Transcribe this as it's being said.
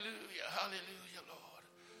Hallelujah, Lord.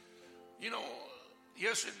 You know,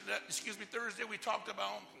 Thursday we talked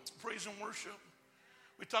about praise and worship.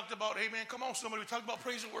 We talked about, amen, come on somebody, we talked about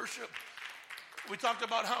praise and worship. We talked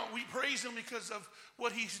about how we praise him because of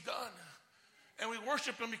what he's done. And we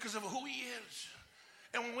worship him because of who he is.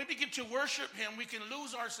 And when we begin to worship him, we can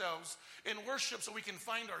lose ourselves in worship so we can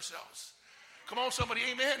find ourselves. Come on, somebody,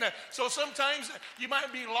 amen. So sometimes you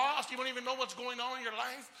might be lost. You don't even know what's going on in your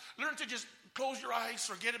life. Learn to just close your eyes,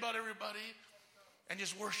 forget about everybody, and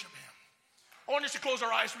just worship him. I want us to close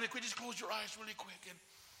our eyes really quick. Just close your eyes really quick. And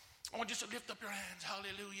I want you to lift up your hands.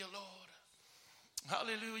 Hallelujah, Lord.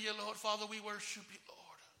 Hallelujah, Lord. Father, we worship you,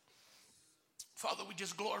 Lord. Father, we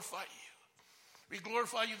just glorify you. We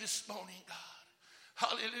glorify you this morning, God.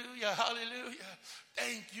 Hallelujah, hallelujah.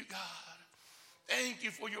 Thank you, God. Thank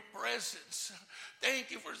you for your presence.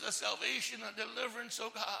 Thank you for the salvation and deliverance,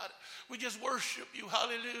 oh God. We just worship you.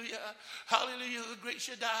 Hallelujah. Hallelujah, the great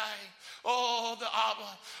Shaddai. Oh, the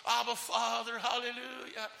Abba Father.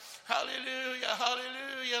 Hallelujah. Hallelujah.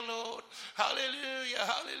 Hallelujah, Lord. Hallelujah.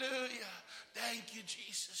 Hallelujah. Thank you,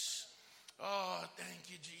 Jesus. Oh, thank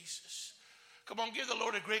you, Jesus. Come on, give the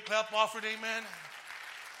Lord a great clap offering. Amen.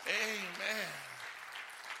 Amen.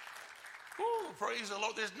 Ooh, praise the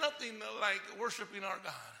Lord. There's nothing like worshiping our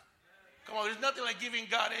God. Come on, there's nothing like giving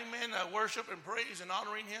God, amen, worship and praise and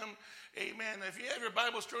honoring him. Amen. If you have your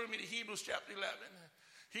Bible, turn me to Hebrews chapter 11.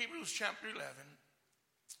 Hebrews chapter 11.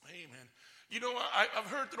 Amen. You know, I've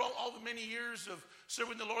heard through all the many years of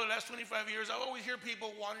serving the Lord, the last 25 years, I always hear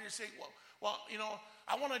people wanting to say, well, you know,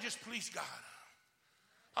 I want to just please God.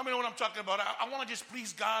 I mean, what I'm talking about, I want to just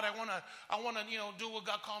please God. I want to, you know, do what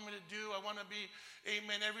God called me to do. I want to be,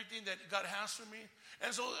 amen, everything that God has for me.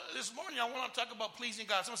 And so this morning, I want to talk about pleasing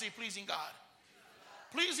God. Someone say pleasing God.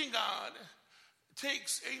 Pleasing God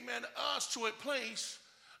takes, amen, us to a place,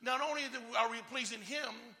 not only are we pleasing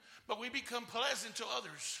him, but we become pleasant to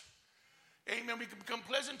others. Amen. We can become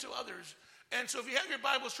pleasant to others. And so if you have your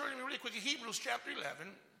Bibles, turn to me really quick. Hebrews chapter 11.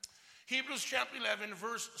 Hebrews chapter 11,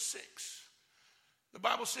 verse 6. The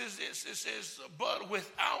Bible says this. It says, but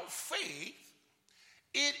without faith,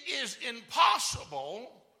 it is impossible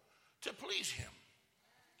to please him.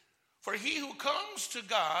 For he who comes to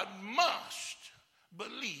God must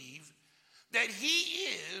believe that he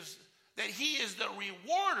is the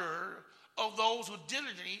rewarder of those who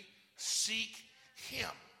diligently seek him.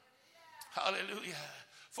 Hallelujah.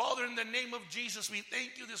 Father, in the name of Jesus, we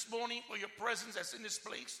thank you this morning for your presence that's in this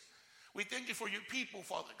place. We thank you for your people,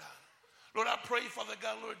 Father God. Lord, I pray, Father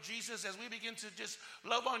God, Lord Jesus, as we begin to just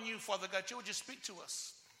love on you, Father God, you would just speak to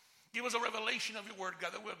us. Give us a revelation of your word,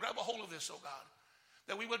 God, that we'll grab a hold of this, oh God,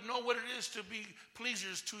 that we would know what it is to be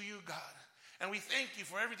pleasers to you, God. And we thank you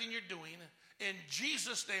for everything you're doing in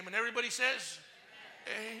Jesus' name. And everybody says,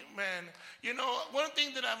 amen. You know, one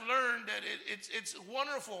thing that I've learned that it's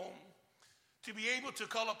wonderful to be able to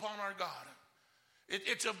call upon our God.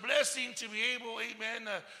 It's a blessing to be able, amen,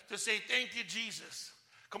 to say, thank you, Jesus.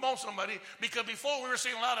 Come on, somebody. Because before we were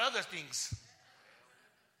saying a lot of other things.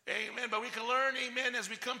 Amen. But we can learn, amen, as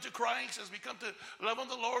we come to Christ, as we come to love on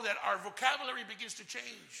the Lord, that our vocabulary begins to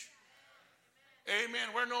change.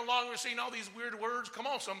 Amen. We're no longer saying all these weird words. Come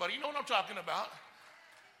on, somebody. You know what I'm talking about.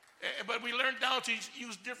 But we learned now to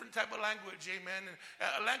use different type of language, amen.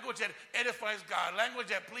 Language that edifies God, language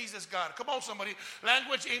that pleases God. Come on, somebody.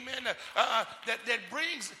 Language, amen, that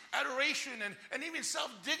brings adoration and even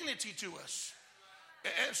self-dignity to us.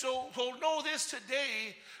 And so we'll know this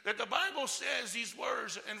today, that the Bible says these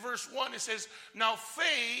words in verse 1. It says, now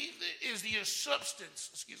faith is the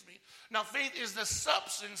substance, Now faith is the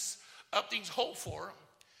substance of things hoped for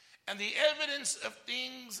and the evidence of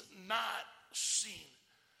things not seen.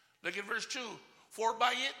 Look at verse 2. For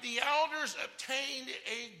by it the elders obtained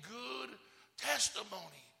a good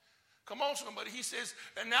testimony. Come on, somebody. He says,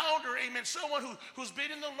 an elder, amen, someone who's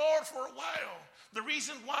been in the Lord for a while. The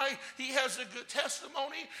reason why he has a good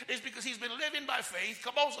testimony is because he's been living by faith.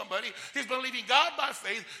 Come on, somebody. He's been believing God by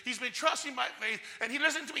faith. He's been trusting by faith. And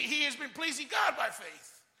listen to me, he has been pleasing God by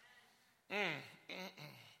faith.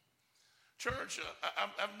 Church,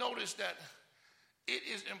 I've noticed that it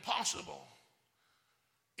is impossible.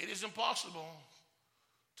 It is impossible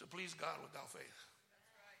to please God without faith.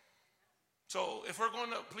 So if we're going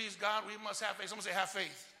to please God, we must have faith. Someone say, have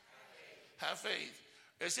faith. Have faith.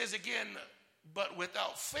 It says again, but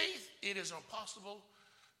without faith, it is impossible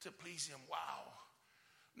to please him. Wow.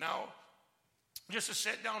 Now, just to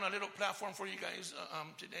set down a little platform for you guys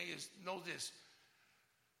today is, know this.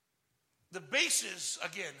 The basis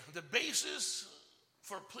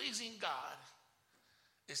for pleasing God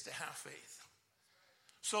is to have faith.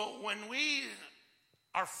 So when we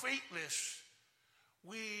are faithless,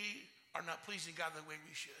 we are not pleasing God the way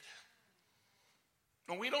we should.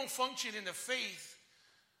 When we don't function in the faith,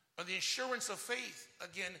 or the assurance of faith,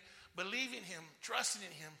 again, believing him, trusting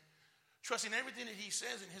in him, trusting everything that he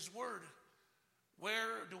says in his word,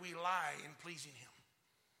 where do we lie in pleasing him?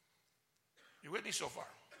 You with me so far?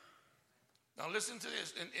 Now listen to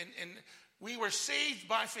this. And we were saved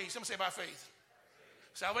by faith. Someone say by faith.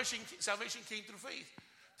 Salvation came through faith.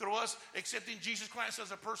 Through us accepting Jesus Christ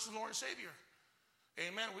as a personal Lord and Savior.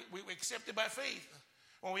 Amen. We accept it by faith.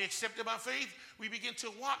 When we accept it by faith, we begin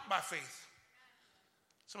to walk by faith.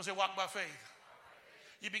 Someone say walk by faith.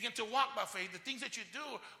 You begin to walk by faith. The things that you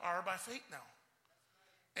do are by faith now.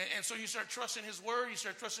 And so you start trusting his word. You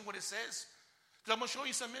start trusting what it says. Because I'm going to show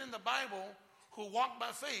you some men in the Bible who walked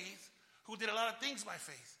by faith, who did a lot of things by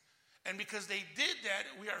faith. And because they did that,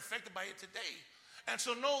 we are affected by it today. And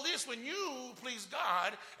so know this, when you please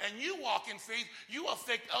God and you walk in faith, you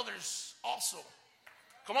affect others also.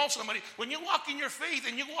 Come on, somebody. When you walk in your faith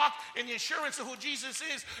and you walk in the assurance of who Jesus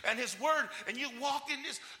is and his word, and you walk in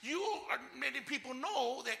this, you are letting people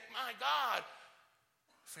know that, my God,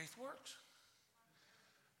 faith works.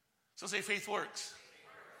 So say faith works.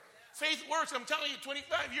 Faith works. I'm telling you,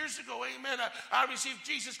 25 years ago, amen, I received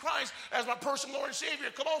Jesus Christ as my personal Lord and Savior.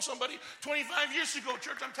 Come on, somebody. 25 years ago,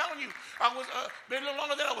 church, I'm telling you, I was, been a little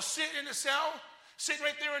longer than I was sitting in the cell, sitting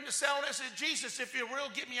right there in the cell, and I said, Jesus, if you're real,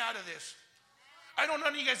 get me out of this. I know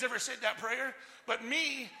none of you guys ever said that prayer, but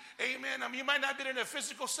me, amen, you might not have been in a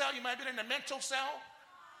physical cell, you might have been in a mental cell.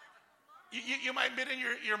 You might have been in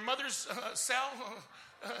your mother's cell,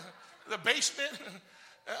 the basement.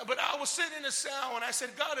 But I was sitting in a cell and I said,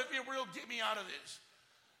 God, if you're real, get me out of this.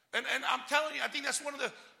 And I'm telling you, I think that's one of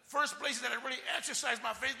the first places that I really exercised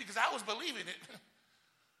my faith, because I was believing it.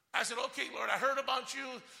 I said, okay, Lord, I heard about you.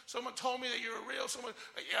 Someone told me that you were real.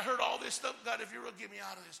 I heard all this stuff. God, if you're real, get me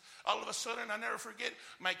out of this. All of a sudden, I never forget,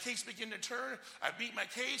 my case began to turn. I beat my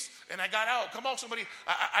case and I got out. Come on, somebody.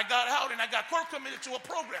 I got out and I got court committed to a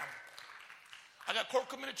program.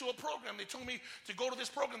 They told me to go to this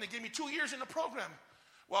program. They gave me 2 years in the program.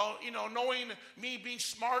 Well, knowing me being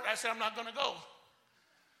smart, I said, I'm not going to go.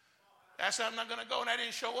 And I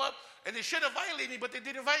didn't show up. And they should have violated me, but they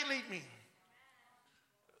didn't violate me.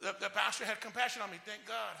 The pastor had compassion on me. Thank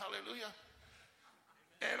God. Hallelujah.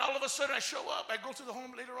 And all of a sudden, I show up. I go to the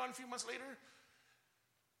home later on, a few months later.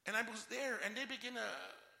 And I was there. And they begin to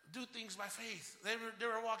do things by faith. They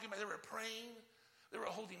were walking by. They were praying. They were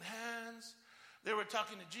holding hands. They were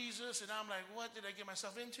talking to Jesus. And I'm like, what did I get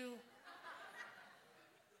myself into?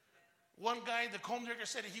 One guy, the comb director,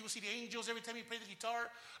 said that he would see the angels every time he played the guitar.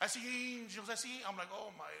 I see angels. I'm like, oh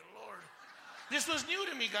my Lord. This was new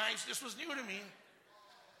to me, guys. This was new to me.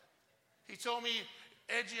 He told me,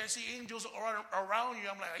 Edgy, I see angels around you.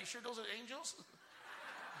 I'm like, are you sure those are angels?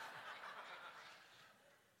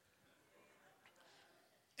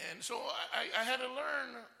 And so I had to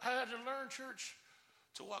learn, church,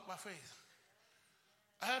 to walk by faith.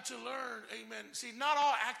 I had to learn, amen. See, not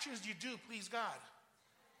all actions you do please God.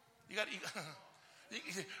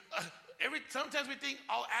 Sometimes we think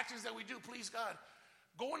all actions that we do please God.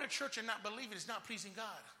 Going to church and not believing is not pleasing God.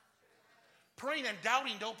 Praying and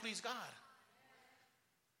doubting don't please God.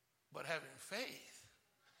 But having faith,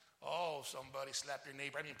 oh, somebody slap your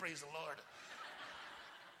neighbor. Praise the Lord.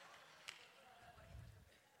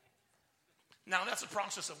 Now, that's a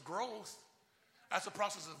process of growth. That's a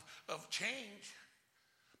process of change.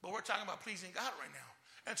 But we're talking about pleasing God right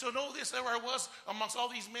now. And so know this, there I was amongst all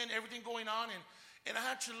these men, everything going on, and I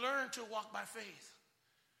had to learn to walk by faith.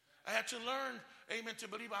 I had to learn, amen, to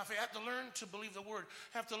believe by faith. I had to learn to believe the word.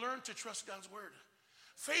 I have to learn to trust God's word.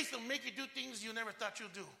 Faith will make you do things you never thought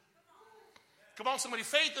you'd do. Come on, somebody.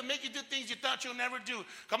 Faith will make you do things you thought you'll never do.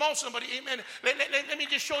 Come on, somebody. Amen. Let me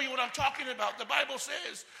just show you what I'm talking about. The Bible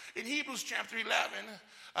says in Hebrews chapter 11,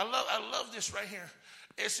 I love this right here.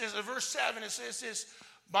 It says in verse 7, it says this,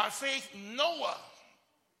 by faith Noah,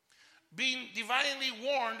 being divinely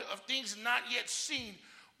warned of things not yet seen,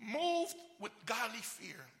 moved with godly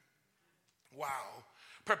fear. Wow.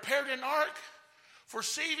 Prepared an ark for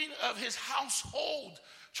saving of his household.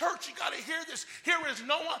 Church, you got to hear this. Here is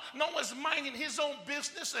Noah. Noah's minding his own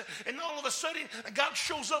business, and all of a sudden, God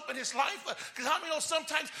shows up in his life. Because how many know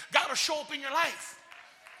sometimes God will show up in your life?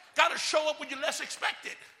 God will show up when you less expect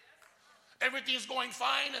it. Everything's going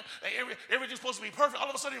fine. Everything's supposed to be perfect. All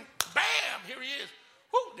of a sudden, bam, here he is.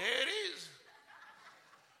 Whoo, there it is.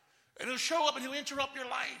 And he'll show up and he'll interrupt your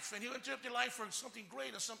life. And he'll interrupt your life for something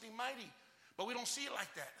great or something mighty. But we don't see it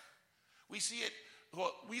like that. We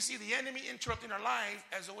see the enemy interrupting our life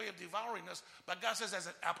as a way of devouring us. But God says as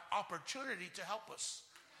an opportunity to help us.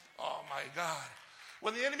 Oh, my God.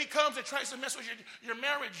 When the enemy comes and tries to mess with your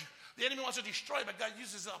marriage, The enemy wants to destroy it, but God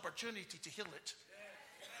uses the opportunity to heal it.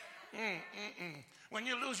 When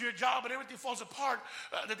you lose your job and everything falls apart,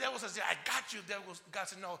 the devil says, I got you. God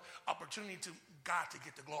said, no, opportunity to God to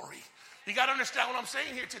get the glory. You got to understand what I'm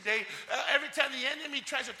saying here today. Every time the enemy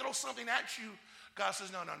tries to throw something at you, God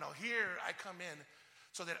says, no. Here I come in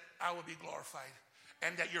so that I will be glorified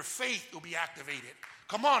and that your faith will be activated.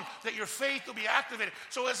 Come on, that your faith will be activated.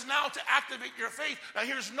 So it's now to activate your faith. Now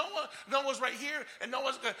here's Noah. Noah's right here, and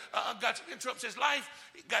Noah's God interrupts his life.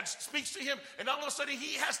 God speaks to him, and all of a sudden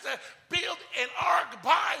he has to build an ark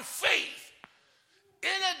by faith in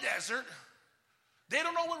a desert. They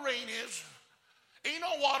don't know what rain is. Ain't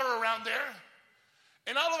no water around there.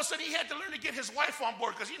 And all of a sudden he had to learn to get his wife on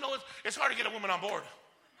board, because you know it's hard to get a woman on board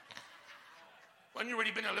when you've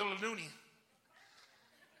already been a little loony.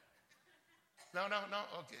 No.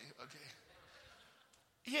 Okay.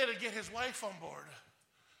 He had to get his wife on board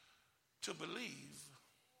to believe.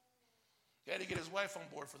 He had to get his wife on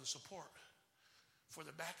board for the support, for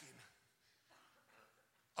the backing.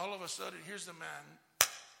 All of a sudden, here's the man.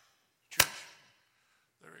 Church.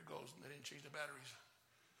 There it goes. They didn't change the batteries.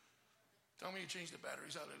 Tell me you changed the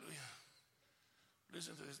batteries. Hallelujah.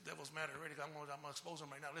 Listen to this. Devil's mad already. I'm going to expose him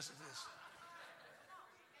right now. Listen to this.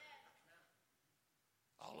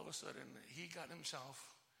 All of a sudden, he got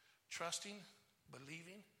himself trusting,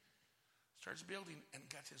 believing, starts building, and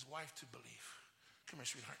got his wife to believe. Come here,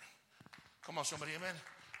 sweetheart. Come on, somebody, amen.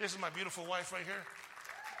 This is my beautiful wife right here.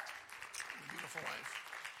 My beautiful wife.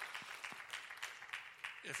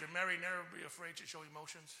 If you're married, never be afraid to show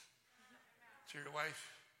emotions to your wife.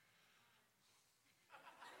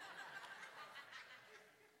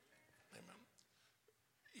 Amen.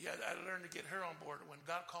 Yeah, I learned to get her on board. When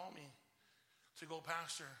God called me to go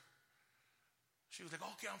pastor, she was like,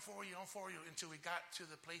 okay, I'm for you, until we got to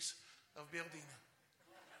the place of building.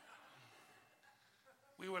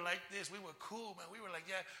 We were like this. We were cool, man. We were like,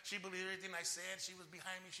 yeah, she believed everything I said. She was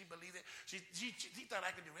behind me. She believed it. She thought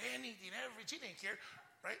I could do anything, everything. She didn't care,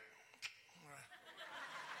 right?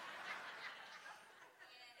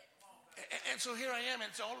 And so here I am. And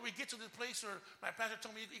so we get to the place where my pastor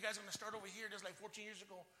told me, you guys are going to start over here. That's like 14 years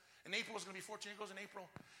ago. In April, it's going to be 14 years ago in April.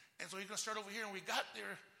 And so he's going to start over here. And we got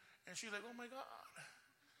there. And she's like, oh, my God.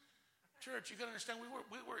 Church, you got to understand, we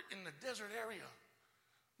were in the desert area.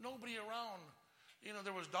 Nobody around. You know,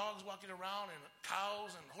 there was dogs walking around and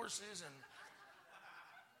cows and horses.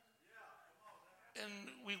 And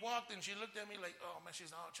we walked, and she looked at me like, oh, man,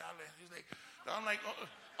 she's all chale. She's like, I'm like,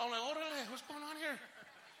 orale, what's going on here?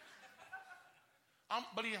 I'm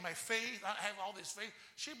believing in my faith. I have all this faith.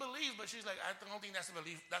 She believes, but she's like, I don't think that's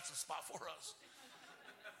the spot for us.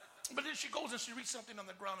 But then she goes and she reads something on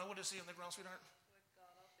the ground. And what does she see on the ground, sweetheart? With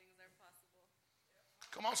God, all things are possible.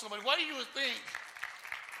 Come on, somebody. Why do you think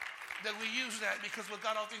that we use that? Because with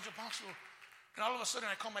God, all things are possible. And all of a sudden,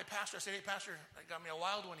 I call my pastor. I said, hey, pastor, I got me a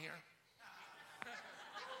wild one here.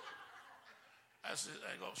 I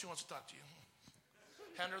go, she wants to talk to you.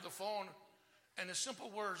 Hand her the phone. And the simple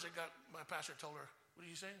words that my pastor told her. What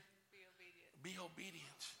did you say? Be obedient. Be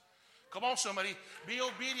obedient. Come on, somebody. Be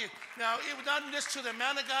obedient. Now, it was not just to the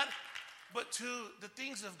man of God, but to the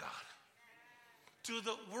things of God, to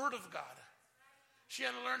the word of God. She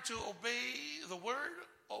had to learn to obey the word,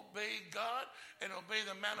 obey God, and obey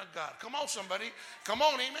the man of God. Come on, somebody. Come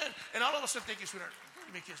on, amen. And all of a sudden, thank you, sweetheart.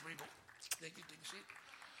 Give me a kiss, baby. Thank you, see.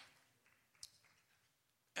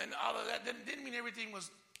 And all of that didn't mean everything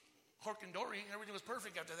was hork and dory. Everything was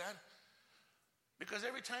perfect after that. Because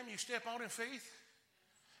every time you step out in faith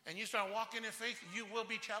and you start walking in faith, you will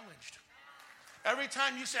be challenged. Every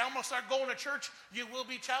time you say, I'm going to start going to church, you will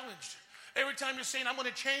be challenged. Every time you're saying, I'm going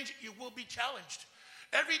to change, you will be challenged.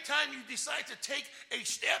 Every time you decide to take a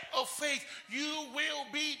step of faith, you will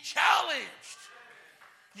be challenged.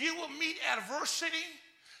 You will meet adversity.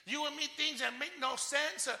 You will meet things that make no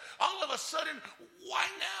sense. All of a sudden, why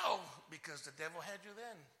now? Because the devil had you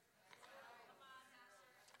then.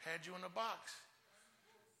 Had you in a box.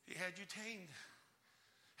 He had you tamed.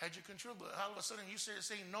 Had you controlled. But all of a sudden, you started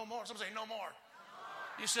saying no more. Some say no more.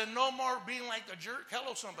 You said no more being like the jerk.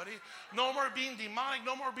 Hello, somebody. No more being demonic.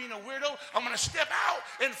 No more being a weirdo. I'm going to step out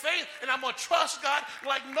in faith, and I'm going to trust God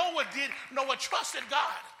like Noah did. Noah trusted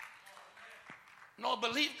God. Noah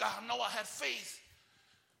believed God. Noah had faith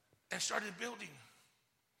and started building.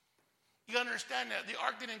 You understand that the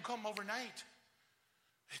ark didn't come overnight.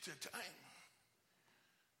 It took time.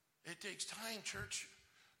 It takes time, church,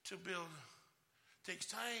 to build. It takes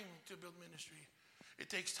time to build ministry. It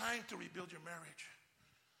takes time to rebuild your marriage.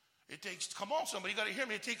 It takes, come on, somebody, you got to hear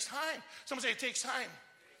me. It takes time. Someone say it takes time.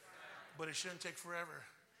 But it shouldn't take forever.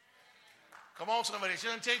 Come on, somebody, it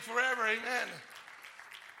shouldn't take forever. Amen.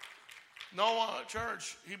 Noah,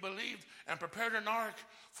 church, he believed and prepared an ark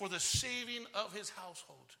for the saving of his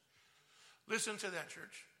household. Listen to that,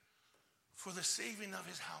 church. For the saving of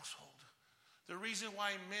his household. The reason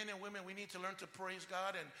why men and women, we need to learn to praise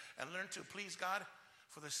God and learn to please God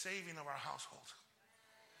for the saving of our household.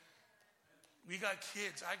 We got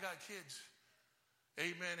kids. I got kids.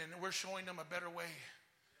 Amen. And we're showing them a better way,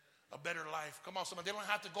 a better life. Come on, somebody. They don't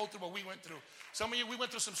have to go through what we went through. Some of you, we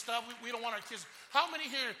went through some stuff. We don't want our kids. How many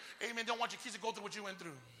here, amen, don't want your kids to go through what you went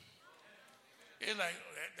through? It's like,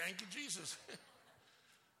 thank you, Jesus.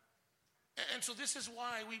 And so this is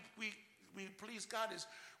why we please God is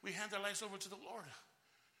we hand our lives over to the Lord.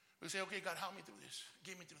 We say, okay, God, help me through this.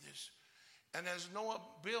 Get me through this. And as Noah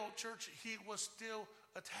built church, he was still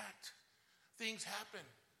attacked. Things happen.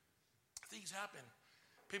 Things happen.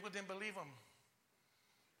 People didn't believe him.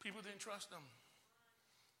 People didn't trust him.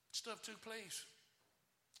 Stuff took place.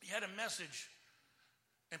 He had a message,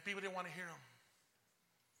 and people didn't want to hear him.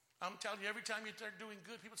 I'm telling you, every time you start doing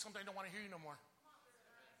good, people sometimes don't want to hear you no more.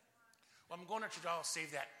 Well, I'm going to church. I'll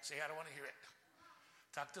save that. Say, I don't want to hear it.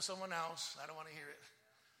 Talk to someone else. I don't want to hear it.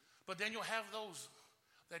 But then you'll have those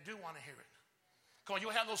that do want to hear it. Come on,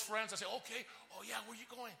 you'll have those friends that say, okay, oh yeah, where you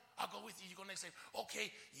going? I'll go with you. You go next day.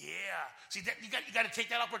 Okay, yeah. See, that, you got to take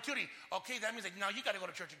that opportunity. Okay, that means that now you got to go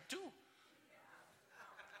to church too.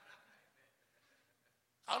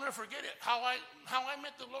 I'll never forget it. How I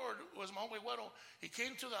met the Lord was my homeboy Weddle. He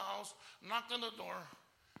came to the house, knocked on the door,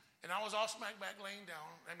 and I was all smack back laying down.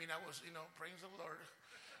 I mean, I was, praise the Lord.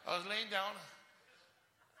 I was laying down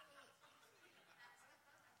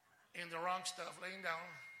in the wrong stuff, laying down.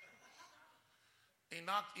 He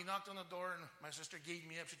knocked on the door, and my sister gave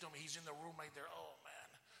me up. She told me he's in the room right there. Oh, man.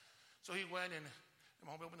 So he went, and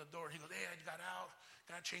my homeboy opened the door. He goes, hey, I got out.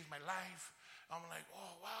 God changed my life. I'm like,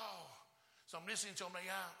 oh, wow. So I'm listening to him, like,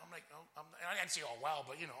 yeah. I'm like, oh, I didn't say, oh, wow,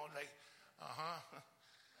 but, like, uh-huh.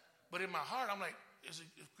 But in my heart, I'm like, is a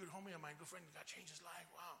good homie of mine, good friend, God changed his life.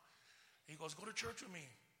 Wow. He goes, go to church with me.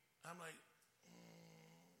 I'm like,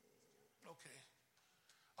 okay.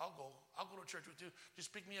 I'll go to church with you. Just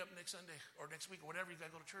pick me up next Sunday or next week or whatever. You got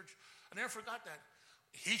to go to church. I never forgot that.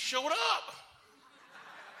 He showed up.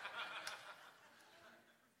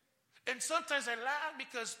 And sometimes I laugh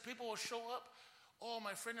because people will show up. Oh,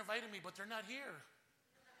 my friend invited me, but they're not here.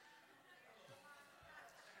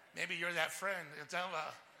 Maybe you're that friend.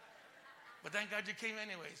 But thank God you came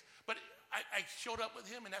anyways. But I showed up with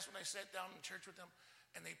him, and that's when I sat down in church with them,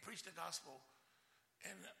 and they preached the gospel.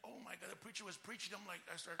 And oh my God, the preacher was preaching. I'm like,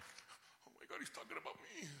 I started, oh my God, he's talking about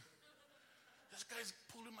me. This guy's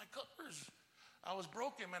pulling my covers. I was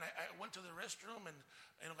broken, man. I went to the restroom, and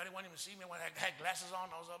I didn't want him to see me when I had glasses on.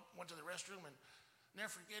 Went to the restroom, and never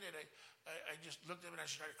forget it. I just looked at him and I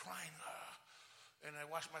started crying. And I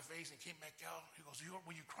washed my face and came back out. He goes,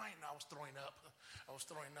 were you crying? And I was throwing up.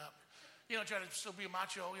 Trying to still be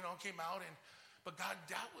macho, came out. But God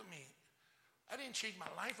dealt with me. I didn't change my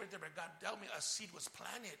life right there, but God dealt me. A seed was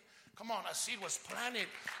planted. Come on, a seed was planted.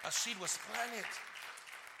 A seed was planted.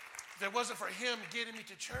 If it wasn't for him getting me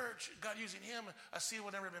to church, God using him, a seed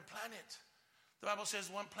would never have been planted. The Bible says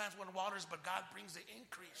one plants, one waters, but God brings the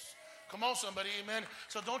increase. Come on, somebody, amen.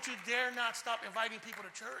 So don't you dare not stop inviting people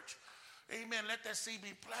to church. Amen. Let that seed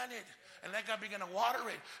be planted, and let God begin to water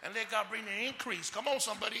it, and let God bring the increase. Come on,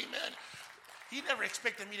 somebody, amen. He never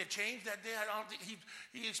expected me to change that day. I don't think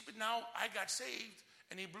now I got saved,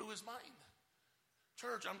 and he blew his mind.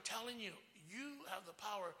 Church, I'm telling you, you have the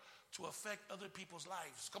power to affect other people's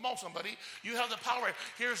lives. Come on, somebody. You have the power.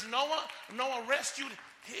 Here's Noah. Noah rescued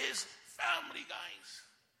his family, guys.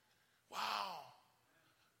 Wow.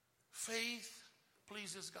 Faith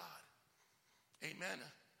pleases God. Amen.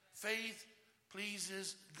 Faith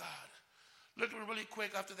pleases God. Look really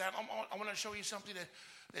quick after that. I want to show you something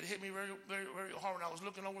that hit me very, very, very hard when I was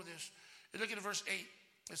looking over this. Look at verse 8.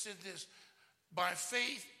 It says this. By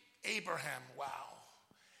faith, Abraham. Wow.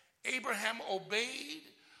 Abraham obeyed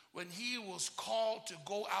when he was called to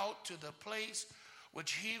go out to the place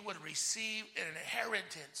which he would receive an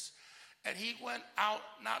inheritance. And he went out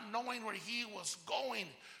not knowing where he was going.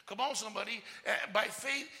 Come on, somebody. By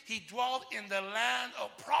faith, he dwelt in the land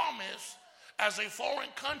of promise as a foreign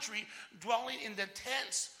country, dwelling in the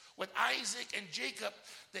tents with Isaac and Jacob,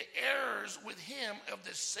 the heirs with him of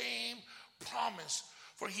the same promise.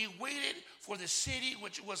 For he waited for the city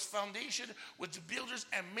which was foundation, which builders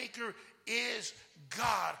and maker is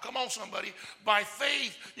God. Come on, somebody. By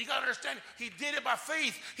faith, you got to understand, he did it by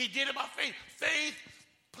faith. He did it by faith. Faith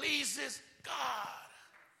pleases God.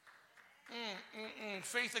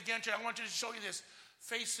 Faith again, church. I want you to show you this.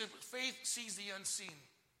 Faith sees the unseen.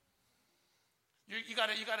 You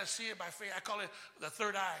gotta see it by faith. I call it the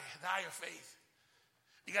third eye, the eye of faith.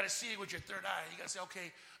 You got to see it with your third eye. You got to say,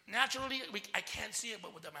 okay, naturally, I can't see it,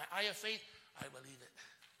 but with my eye of faith, I believe it.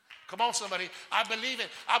 Come on, somebody. I believe it.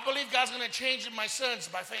 I believe God's going to change my sons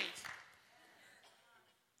by faith.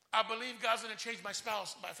 I believe God's going to change my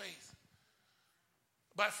spouse by faith.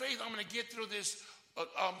 By faith, I'm going to get through this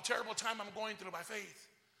terrible time I'm going through by faith.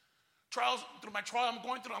 Trials, through my trial I'm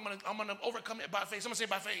going through, I'm going to overcome it by faith. Someone say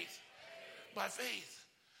by faith. By faith.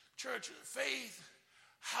 Church, faith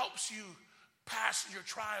helps you pass your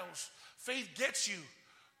trials. Faith gets you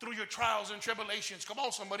through your trials and tribulations. Come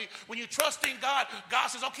on, somebody. When you trust in God, God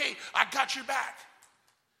says, okay, I got your back.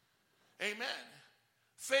 Amen.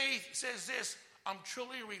 Faith says this, I'm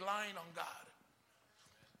truly relying on God.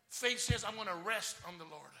 Faith says, I'm going to rest on the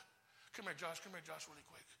Lord. Come here, Josh. Come here, Josh, really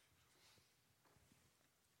quick.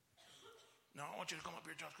 No, I want you to come up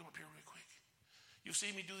here, Josh. Come up here really quick. You've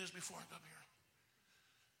seen me do this before. Come here.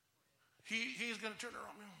 He's going to turn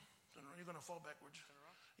around. You're going to fall backwards.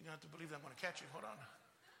 You're going to have to believe that I'm going to catch you. Hold on.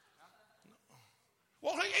 No.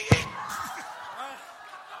 Well, hey.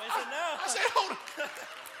 I said, hold on.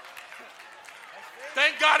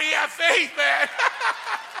 Thank God he had faith, man.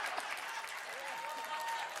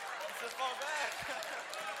 Fall back.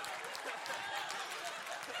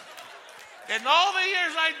 In all the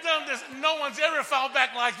years I've done this, no one's ever fallen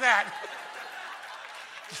back like that.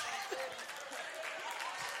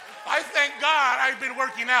 I thank God I've been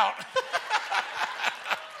working out.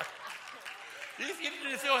 You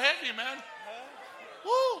didn't feel heavy, man.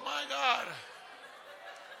 Woo, my God.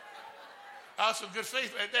 That's some good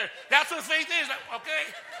faith right there. That's what faith is,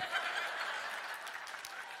 okay?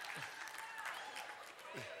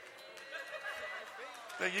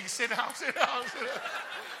 You can sit down, sit down, sit down.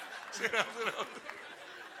 Sit down, sit down.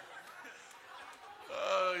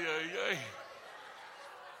 Oh, yeah.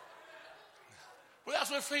 Well,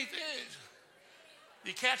 that's what faith is.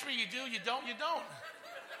 You catch me, you do. You don't, you don't.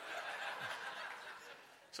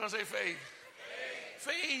 Someone say faith.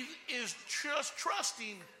 Faith is just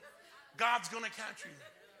trusting God's going to catch you.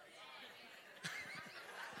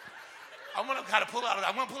 I'm going to kind of pull out of that.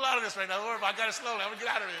 I'm going to pull out of this right now. Lord, I got it slowly. I'm going to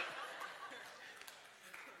get out of it.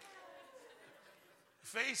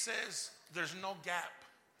 Faith says there's no gap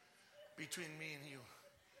between me and you.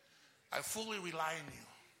 I fully rely on you.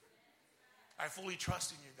 I fully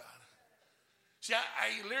trust in you, God. See,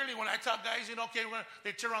 I literally, when I tell guys, okay,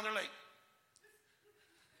 they turn around, they're like.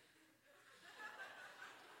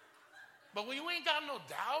 But when you ain't got no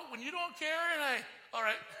doubt, when you don't care, and all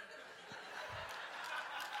right.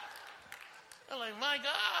 I'm like, my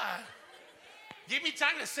God. Give me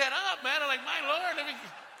time to set up, man. I'm like, my Lord, let me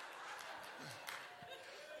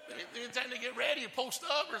time to get ready, post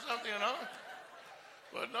up or something,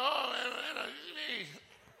 But no, man.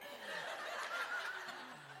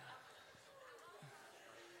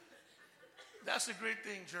 That's the great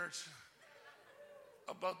thing, church,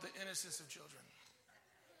 about the innocence of children.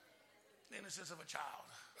 The innocence of a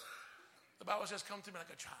child. The Bible says, come to me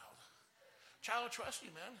like a child. Child will trust you,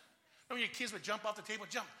 man. Remember your kids would jump off the table,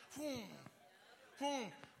 jump. Boom.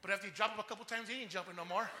 Boom. But after you drop them a couple times, he ain't jumping no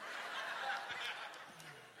more.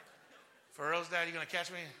 For real, Dad, you going to catch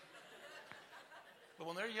me? But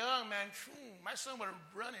when they're young, man, my son would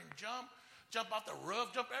run and jump off the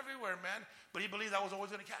roof, jump everywhere, man. But he believed I was always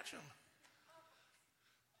going to catch him.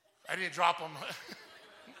 I didn't drop him.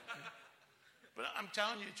 But I'm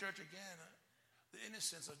telling you, church, again, the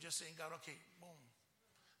innocence of just saying, God, okay, boom.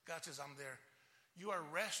 God says, I'm there. You are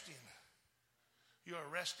resting. You are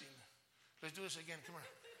resting. Let's do this again. Come here.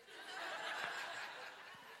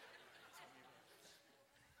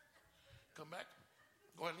 Come back.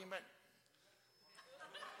 Go ahead, lean back.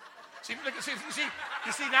 See, look, you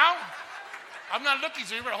see now? I'm not looking,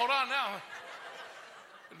 so you better hold on now.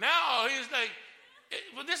 Now he's like,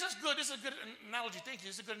 well, this is good. This is a good analogy. Thank you.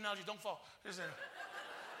 This is a good analogy. Don't fall.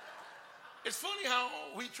 It's funny how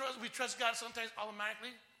we trust God sometimes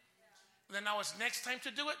automatically. And then now it's next time to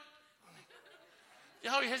do it. You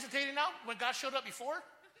know how you're hesitating now when God showed up before?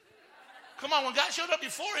 Come on, when God showed up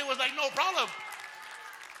before, it was like no problem.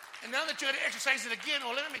 And now that you had to exercise it again,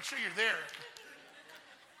 well, let me make sure you're there.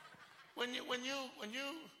 When you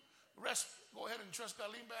rest, go ahead and trust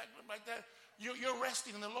God, lean back like that. You're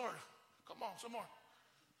resting in the Lord. Come on, some more.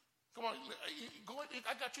 Come on, go ahead.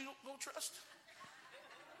 I got you. Go trust.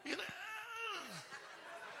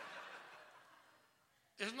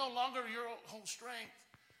 It's no longer your whole strength.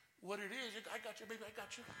 What it is, I got you, baby. I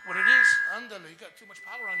got you. What it is, andale, you got too much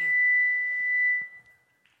power on you.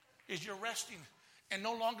 Is you're resting. And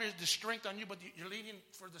no longer is the strength on you, but you're leaning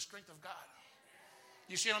for the strength of God.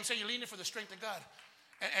 You see what I'm saying? You're leaning for the strength of God.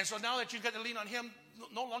 And so now that you've got to lean on him,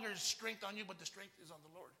 no longer is strength on you, but the strength is on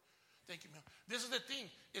the Lord. Thank you, man. This is the thing,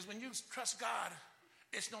 is when you trust God,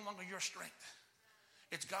 it's no longer your strength.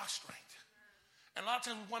 It's God's strength. And a lot of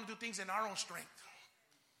times we want to do things in our own strength.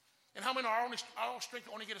 And how many our own strength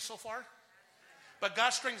only get us so far? But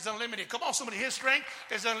God's strength is unlimited. Come on, somebody, his strength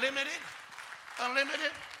is unlimited.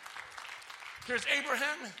 Unlimited. Here's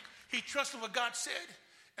Abraham. He trusted what God said.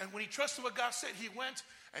 And when he trusted what God said, he went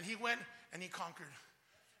and he conquered.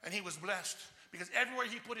 And he was blessed. Because everywhere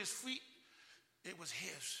he put his feet, it was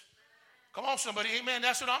his. Come on, somebody. Amen.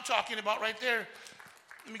 That's what I'm talking about right there.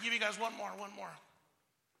 Let me give you guys one more.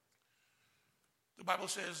 The Bible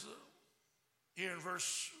says here in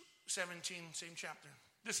verse 17, same chapter.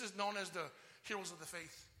 This is known as the heroes of the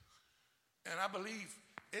faith. And I believe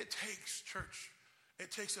it takes, church,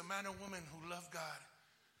 it takes a man or woman who love God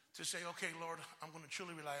to say, okay, Lord, I'm going to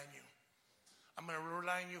truly rely on you. I'm going to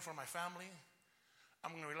rely on you for my family.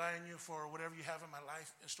 I'm going to rely on you for whatever you have in my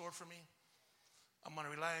life in store for me. I'm going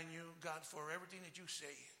to rely on you, God, for everything that you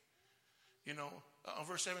say. You know, on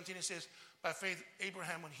verse 17 it says, by faith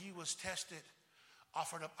Abraham, when he was tested,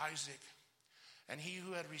 offered up Isaac. And he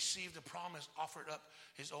who had received the promise offered up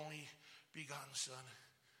his only begotten son.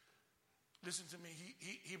 Listen to me.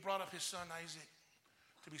 He brought up his son Isaac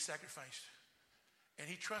to be sacrificed. And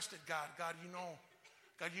he trusted God. God,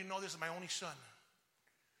 you know this is my only son.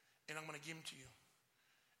 And I'm going to give him to you.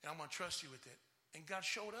 And I'm going to trust you with it. And God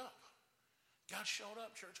showed up. God showed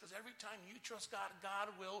up, church, because every time you trust God, God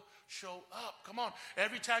will show up. Come on.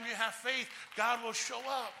 Every time you have faith, God will show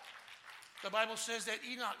up. The Bible says that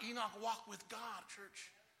Enoch walked with God, church,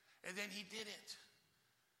 and then he didn't.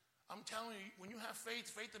 I'm telling you, when you have faith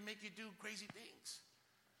will make you do crazy things.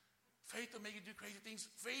 Faith will make you do crazy things.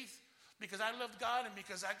 Faith, because I loved God and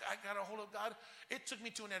because I got a hold of God, it took me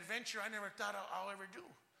to an adventure I never thought I'll ever do.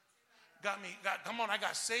 I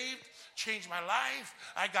got saved, changed my life.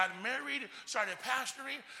 I got married, started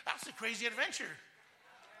pastoring. That's a crazy adventure.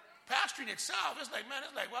 Pastoring itself, it's like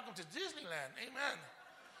welcome to Disneyland. Amen.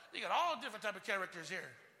 You got all different type of characters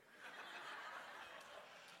here.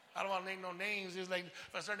 I don't want to name no names. It's like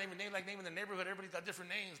if I start naming names, like naming the neighborhood, everybody's got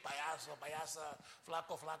different names. Payaso, payasa,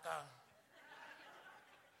 flaco, flaca.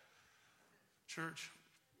 Church,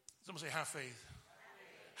 someone say have faith.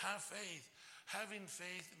 Have faith. Having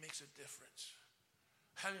faith makes a difference.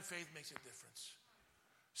 Having faith makes a difference.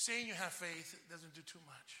 Saying you have faith doesn't do too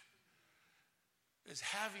much. It's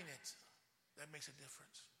having it that makes a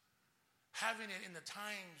difference. Having it in the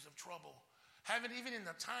times of trouble. Having it even in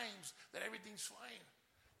the times that everything's fine.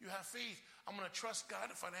 You have faith. I'm going to trust God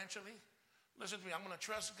financially. Listen to me. I'm going to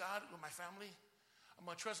trust God with my family. I'm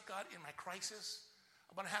going to trust God in my crisis.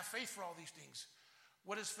 I'm going to have faith for all these things.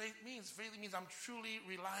 What does faith mean? Faith means I'm truly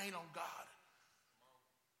relying on God.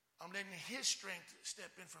 I'm letting his strength step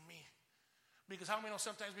in for me. Because how many know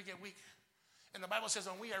sometimes we get weak? And the Bible says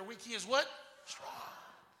when we are weak, he is what? Strong.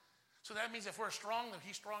 So that means if we're strong, then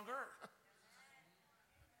he's stronger.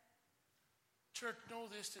 Church, know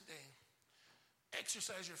this today.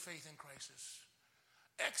 Exercise your faith in crisis.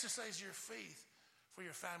 Exercise your faith for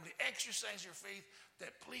your family. Exercise your faith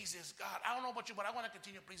that pleases God. I don't know about you, but I want to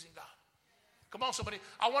continue pleasing God. Come on, somebody.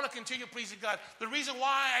 I want to continue pleasing God. The reason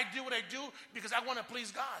why I do what I do, because I want to please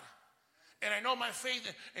God. And I know my faith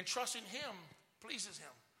and trust in him pleases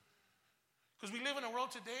him. Because we live in a world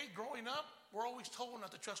today, growing up, we're always told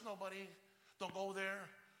not to trust nobody. Don't go there.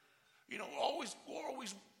 You know, we're always,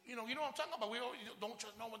 you know what I'm talking about. We always don't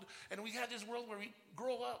trust no one. And we have this world where we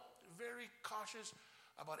grow up very cautious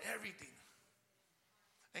about everything.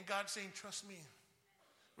 And God's saying, trust me.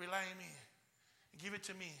 Rely on me. Give it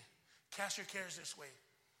to me. Cast your cares this way.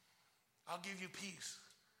 I'll give you peace.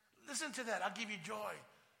 Listen to that. I'll give you joy.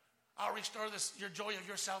 I'll restore your joy of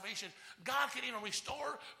your salvation. God can even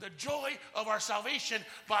restore the joy of our salvation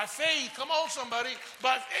by faith. Come on, somebody.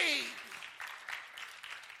 By faith.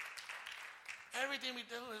 Everything we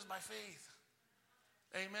do is by faith.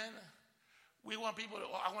 Amen. We want people to,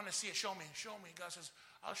 I want to see it. Show me. Show me. God says,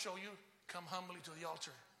 I'll show you. Come humbly to the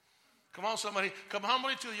altar. Come on, somebody. Come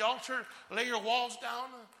humbly to the altar. Lay your walls down.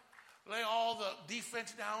 Lay all the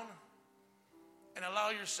defense down. And allow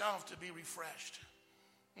yourself to be refreshed.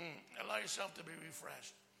 Allow yourself to be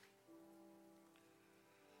refreshed.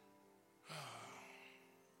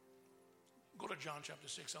 Go to John chapter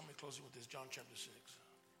 6. I'm going to close it with this. John chapter 6.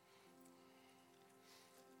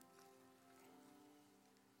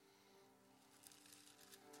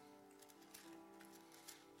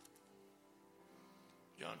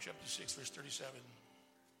 John chapter 6, verse 37.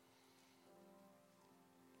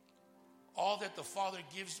 All that the Father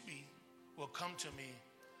gives me will come to me,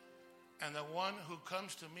 and the one who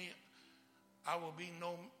comes to me I will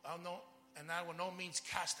no means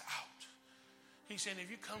cast out. He's saying,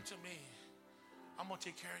 if you come to me, I'm going to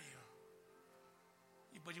take care of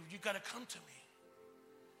you. But you got to come to me.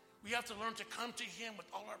 We have to learn to come to him with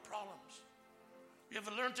all our problems. We have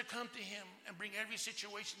to learn to come to him and bring every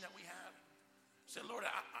situation that we have. Say, Lord,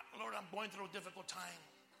 Lord, I'm going through a difficult time.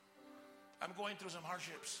 I'm going through some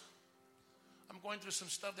hardships. I'm going through some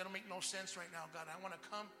stuff that don't make no sense right now, God. I want to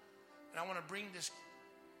come and I want to bring this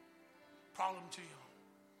problem to you,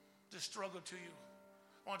 this struggle to you.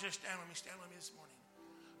 I want you to stand with me this morning.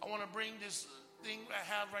 I want to bring this thing I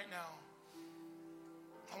have right now.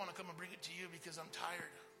 I want to come and bring it to you because I'm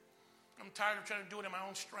tired. I'm tired of trying to do it in my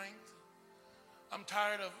own strength. I'm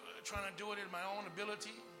tired of trying to do it in my own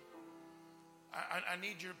ability. I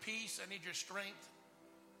need your peace. I need your strength.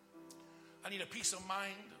 I need a peace of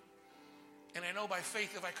mind. And I know by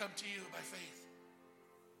faith, if I come to you, by faith,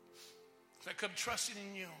 if I come trusting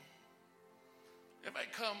in you, if I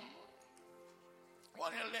come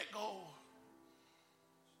wanting to let go,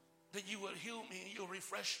 that you will heal me, you will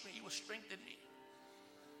refresh me, you will strengthen me.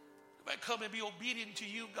 If I come and be obedient to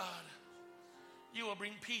you, God, you will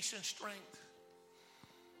bring peace and strength.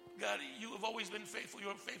 God, you have always been faithful. You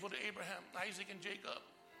were faithful to Abraham, Isaac, and Jacob,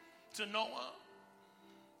 to Noah,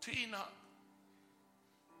 to Enoch.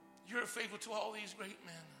 You're faithful to all these great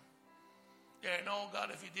men. Yeah, I know,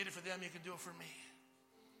 God, if you did it for them, you can do it for me.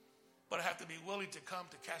 But I have to be willing to come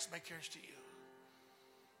to cast my cares to you.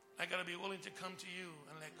 I got to be willing to come to you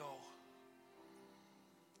and let go.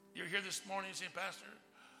 You're here this morning saying, Pastor,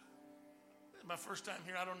 it's my first time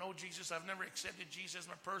here. I don't know Jesus. I've never accepted Jesus as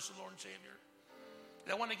my personal Lord and Savior.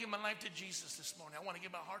 And I want to give my life to Jesus this morning. I want to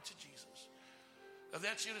give my heart to Jesus. If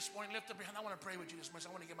that's you this morning, lift up your hand. I want to pray with you this morning.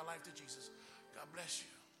 I want to give my life to Jesus. God bless you.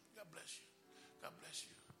 God bless you. God bless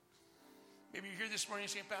you. Maybe you're here this morning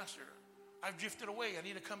saying, Pastor, I've drifted away. I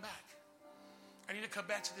need to come back. I need to come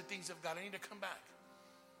back to the things of God. I need to come back.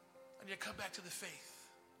 I need to come back to the faith.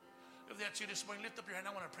 If that's you this morning, lift up your hand.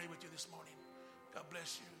 I want to pray with you this morning. God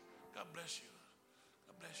bless you. God bless you.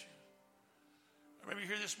 God bless you. Or maybe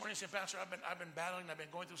you're here this morning saying, Pastor, I've been battling. I've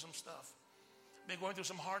been going through some stuff. I've been going through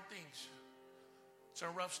some hard things.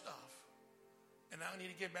 Some rough stuff. And now I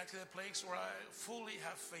need to get back to that place where I fully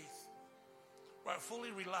have faith. Where I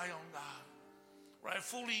fully rely on God. Where I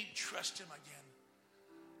fully trust him again.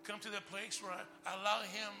 Come to that place where I allow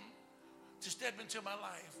him to step into my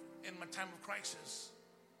life in my time of crisis,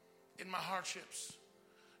 in my hardships,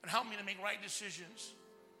 and help me to make right decisions.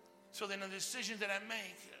 So that in the decisions that I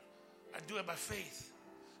make, I do it by faith,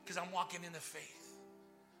 because I'm walking in the faith.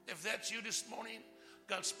 If that's you this morning,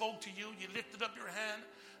 God spoke to you, you lifted up your hand,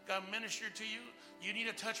 God ministered to you, you need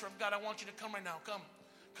a touch from God, I want you to come right now. Come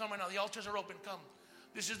right now. The altars are open. Come.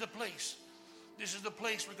 This is the place. This is the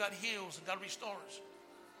place where God heals and God restores.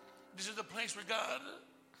 This is the place where God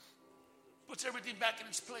puts everything back in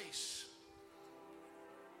its place.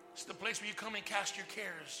 It's the place where you come and cast your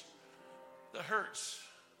cares, the hurts.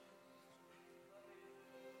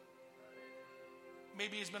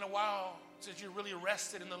 Maybe it's been a while since you really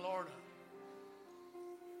rested in the Lord.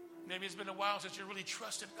 Maybe it's been a while since you really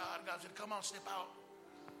trusted God. God said, come on, step out.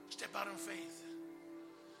 Step out in faith.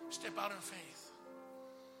 Step out in faith.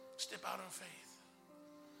 Step out in faith.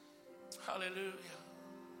 Hallelujah.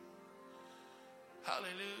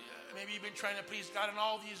 Hallelujah. Maybe you've been trying to please God in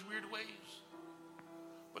all these weird ways.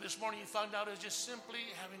 But this morning you found out it's just simply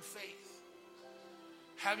having faith.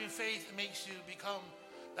 Having faith makes you become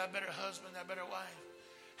that better husband, that better wife.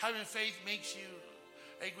 Having faith makes you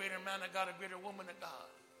a greater man of God, a greater woman of God.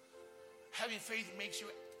 Having faith makes you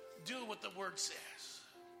do what the word says.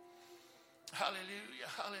 Hallelujah,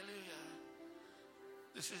 hallelujah.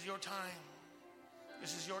 This is your time.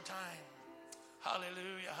 This is your time.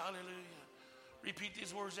 Hallelujah, hallelujah. Repeat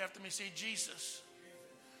these words after me. Say, Jesus,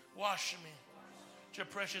 wash me with your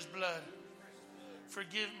precious blood.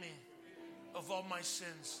 Forgive me of all my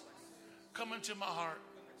sins. Come into my heart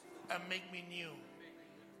and make me new.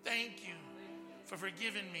 Thank you for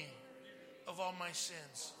forgiving me of all my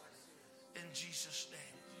sins. In Jesus'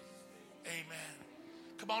 name, amen.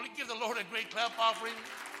 Come on, let's give the Lord a great clap offering.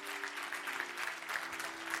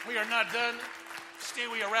 We are not done. Stay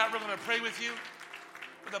where you're at. We're going to pray with you.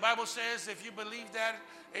 But the Bible says if you believe that,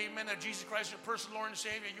 amen, that Jesus Christ is your personal Lord and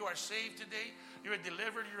Savior, you are saved today. You are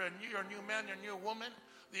delivered. You're a new man. You're a new woman.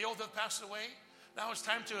 The old have passed away. Now it's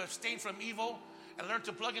time to abstain from evil and learn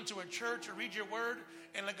to plug into a church or read your word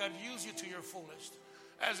and let God use you to your fullest.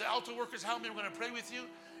 As the altar workers help me, we're going to pray with you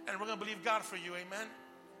and we're going to believe God for you. Amen.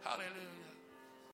 Hallelujah.